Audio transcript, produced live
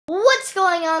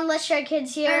on? Let's Share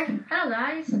Kids here. Hello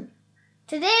guys.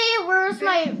 Today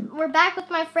we're back with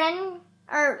my friend.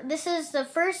 This is the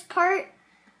first part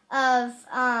of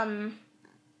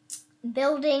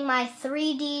building my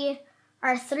 3D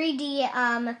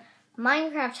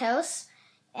Minecraft house,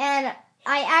 and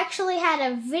I actually had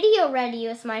a video ready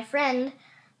with my friend,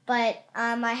 but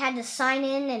I had to sign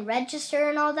in and register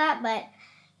and all that. But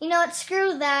you know what?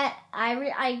 Screw that.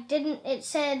 I didn't. It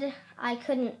said I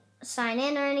couldn't sign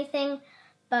in or anything.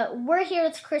 But we're here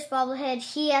with Chris Bobblehead.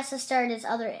 He has to start his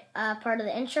other part of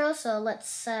the intro, so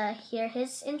let's hear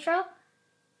his intro.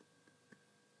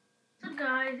 What's up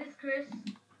guys, it's Chris,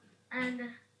 and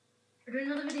we're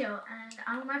doing another video, and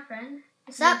I'm with my friend.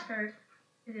 What's up? First,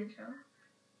 his intro.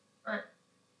 But,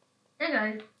 yeah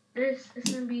guys, this is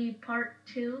going to be part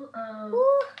 2 of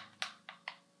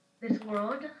this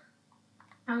world,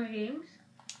 Hunger Games.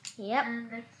 Yep. And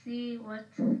let's see what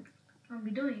I'll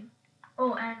be doing.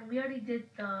 Oh, and we already did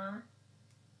the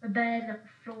bed, the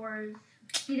floors.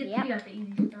 He got the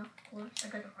easy stuff, of course. I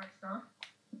got the hard stuff.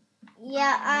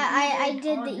 Yeah, I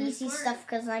did the easy stuff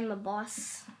because I'm a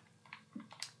boss.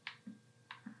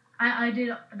 I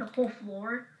did the whole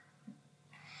floor.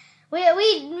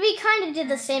 We kind of did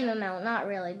the same amount, not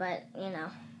really, but you know.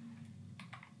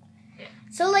 Yeah.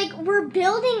 So like we're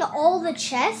building all the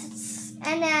chests,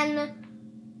 and then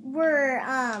we're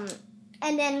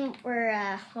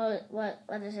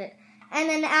what is it? And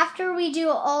then after we do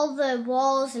all the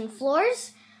walls and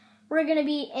floors, we're gonna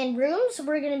be in rooms.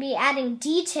 We're gonna be adding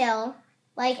detail,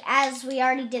 like as we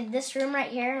already did this room right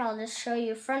here, and I'll just show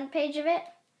you a front page of it.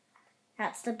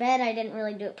 That's the bed. I didn't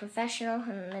really do it professional.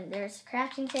 And then there's a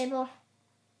crafting table.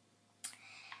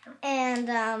 And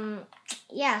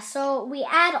yeah, so we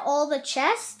add all the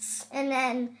chests, and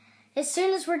then as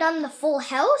soon as we're done the full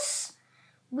house,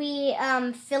 we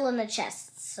fill in the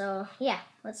chests. So yeah,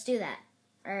 let's do that.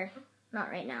 Or not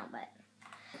right now, but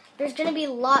there's gonna be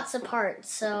lots of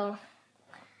parts, so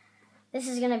this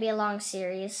is gonna be a long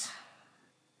series.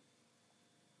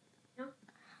 Yep.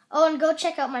 Oh, and go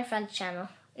check out my friend's channel.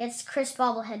 It's Chris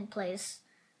Bobblehead Plays.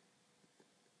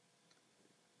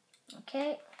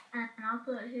 Okay. And I'll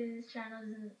put his channels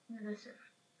in the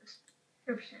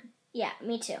description. Yeah,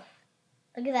 me too.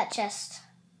 Look at that chest.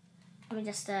 Let me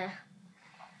just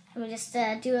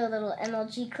do a little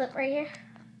MLG clip right here.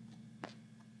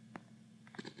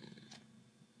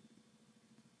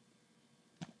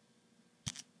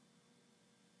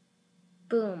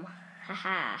 Boom.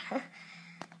 Haha.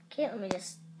 Okay, let me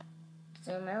just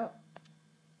zoom out.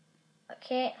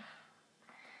 Okay.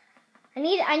 I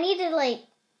need to like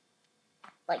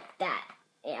that.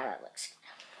 Yeah, that looks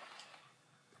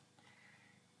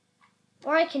good.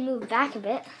 Or I can move back a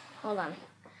bit. Hold on.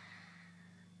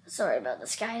 Sorry about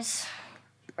this, guys.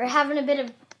 We're having a bit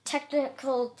of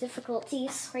technical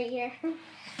difficulties right here.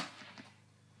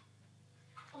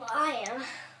 Well, I am.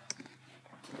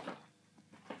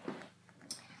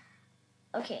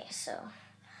 Okay, so.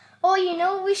 Oh, you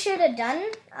know what we should have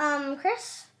done,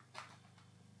 Chris?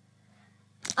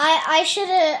 I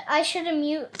should have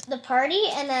mute the party,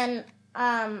 and then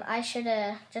I should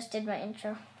have just did my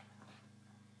intro.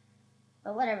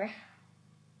 But whatever.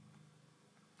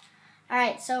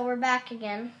 Alright, so we're back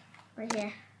again. We're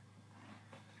here.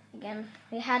 Again.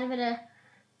 We had a bit of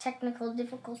technical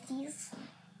difficulties.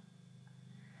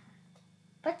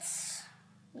 But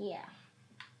yeah.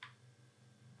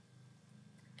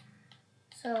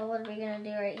 So what are we gonna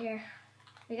do right here?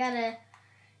 We gotta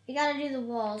do the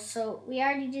walls. So we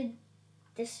already did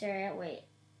this area. Wait.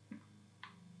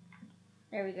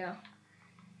 There we go.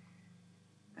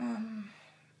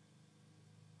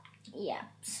 Yeah,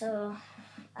 so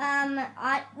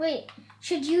wait,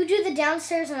 should you do the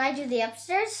downstairs and I do the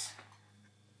upstairs?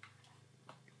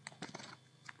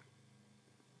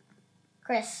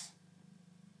 Chris.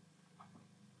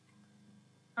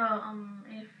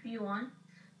 If you want.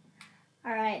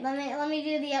 All right, let me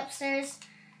do the upstairs.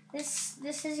 This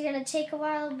is gonna take a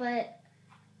while, but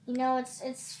you know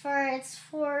it's for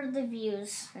the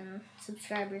views and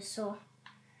subscribers, so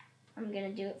I'm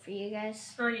gonna do it for you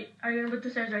guys. So are you gonna put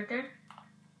the stairs right there?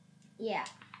 Yeah.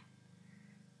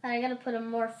 But I gotta put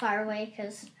them more far away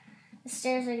because the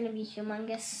stairs are gonna be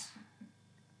humongous.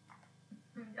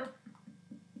 Yep.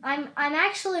 I'm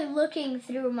actually looking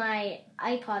through my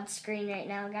iPod screen right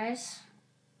now, guys.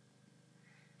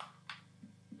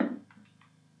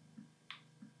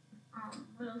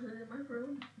 What else is in my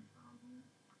room?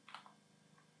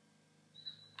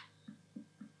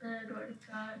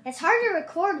 It's hard to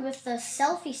record with the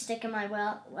selfie stick in my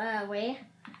way.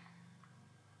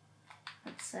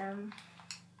 Let's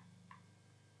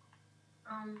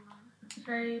should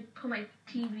I put my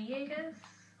TV, I guess?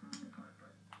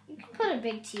 can put a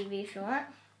big TV if you want.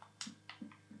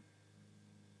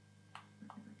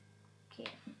 Okay.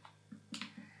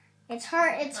 It's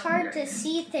hard to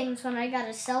see things when I got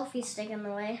a selfie stick in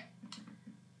the way.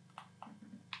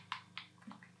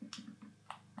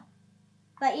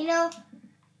 But you know,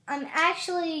 I'm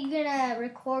actually gonna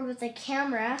record with a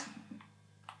camera.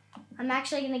 I'm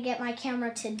actually gonna get my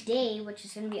camera today, which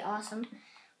is gonna be awesome.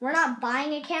 We're not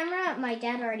buying a camera. My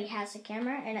dad already has a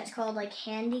camera, and it's called like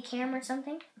Handycam or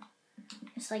something.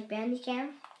 It's like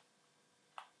Bandicam.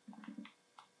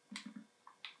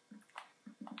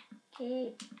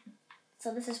 Okay,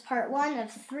 so this is part 1 of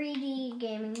 3D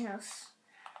Gaming House,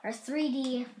 or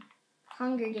 3D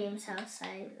Hunger Games House,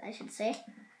 I should say.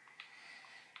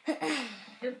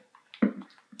 Yep.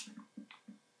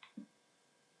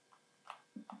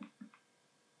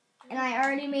 And I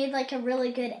already made like a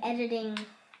really good edited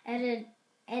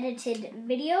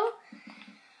video,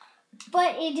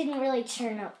 but it didn't really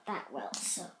turn out that well.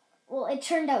 So, well, it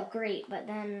turned out great, but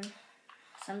then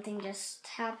something just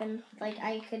happened. Like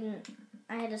I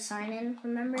had to sign in.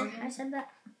 Remember I said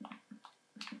that?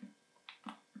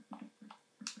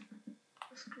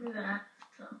 Screw that.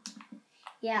 So.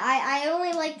 Yeah, I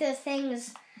only like the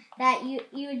things that you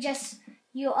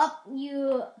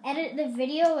edit the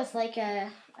video with like a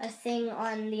thing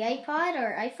on the iPod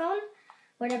or iPhone,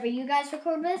 whatever you guys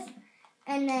record with,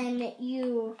 and then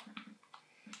you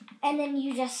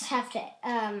just have to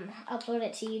upload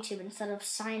it to YouTube instead of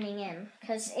signing in,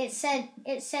 because it said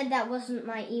that wasn't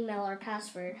my email or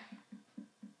password,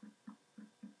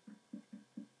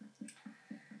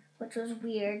 which was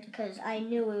weird because I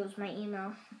knew it was my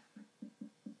email.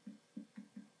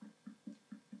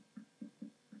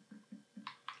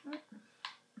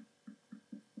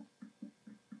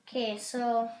 Okay,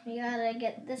 so we gotta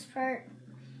get this part.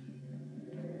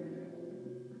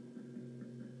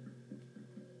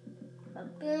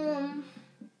 Boom.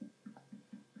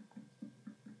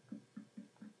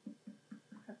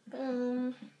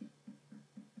 Boom.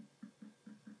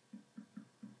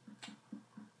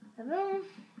 Boom.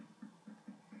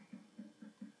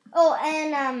 Oh,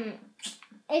 and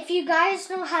if you guys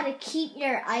know how to keep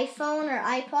your iPhone or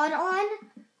iPod on,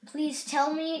 please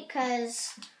tell me,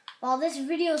 because while this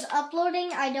video is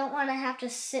uploading, I don't want to have to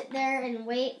sit there and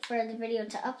wait for the video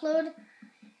to upload.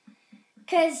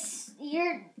 Because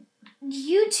your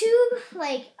YouTube,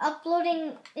 like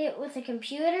uploading it with a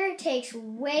computer, takes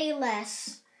way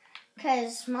less.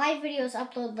 Because my videos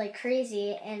upload like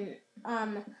crazy, and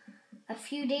a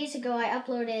few days ago I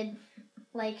uploaded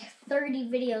like 30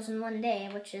 videos in one day,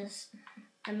 which is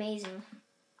amazing.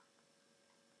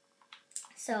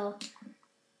 So,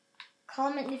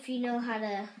 comment if you know how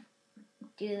to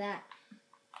do that.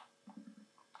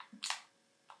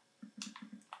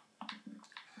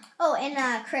 Oh,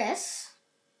 and Chris,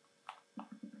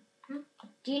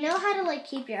 do you know how to like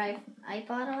keep your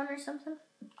iPod on or something?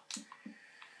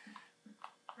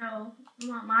 No,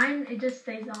 mine it just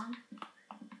stays on.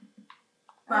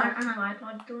 But I don't have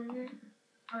iPod doing it.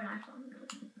 Or an iPhone doing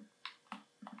it.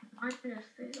 Mine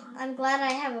just stays on. I'm glad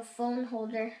I have a phone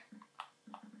holder.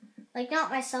 Like not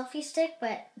my selfie stick,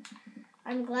 but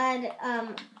I'm glad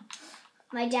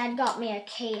my dad got me a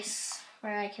case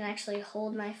where I can actually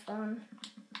hold my phone.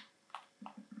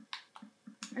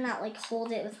 Or not like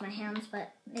hold it with my hands,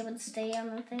 but it would stay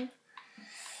on the thing.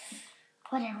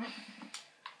 Whatever.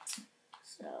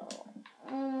 So,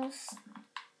 almost,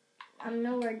 I'm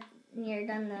nowhere near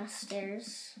done the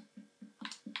stairs.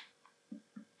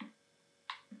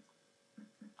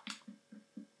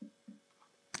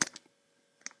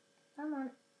 Come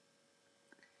on.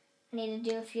 I need to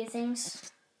do a few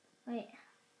things. Wait.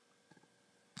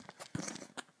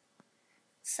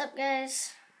 What's up,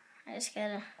 guys? I just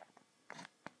gotta...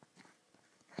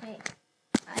 Wait.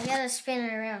 I gotta spin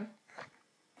it around.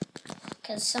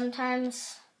 Because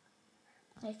sometimes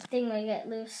my thing will get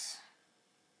loose.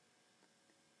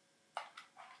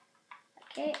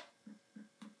 Okay.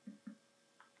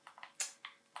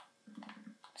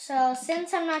 So,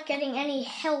 since I'm not getting any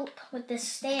help with the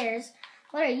stairs,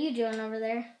 what are you doing over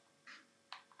there?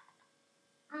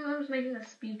 I was making the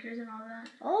speakers and all that.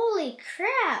 Holy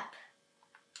crap!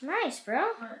 Nice,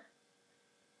 bro. What?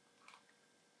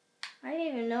 I didn't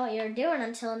even know what you were doing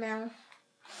until now.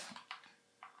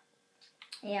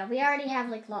 Yeah, we already have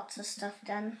like lots of stuff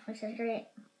done, which is great.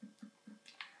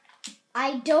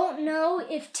 I don't know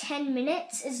if 10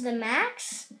 minutes is the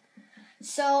max.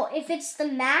 So if it's the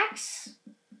max,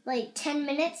 like 10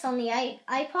 minutes on the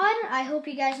iPod, I hope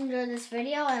you guys enjoyed this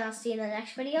video, and I'll see you in the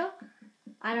next video.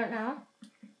 I don't know.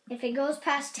 If it goes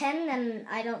past 10, then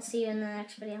I don't see you in the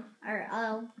next video. Or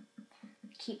I'll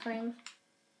keep playing.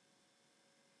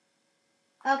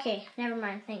 Okay, never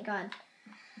mind. Thank God.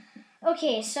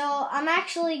 Okay, so I'm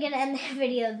actually going to end the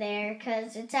video there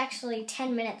because it's actually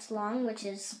 10 minutes long, which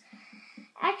is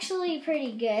actually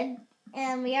pretty good.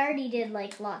 And we already did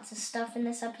like lots of stuff in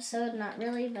this episode. Not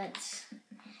really, but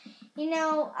you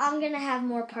know, I'm going to have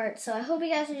more parts. So I hope you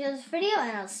guys enjoyed this video,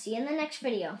 and I'll see you in the next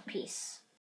video. Peace.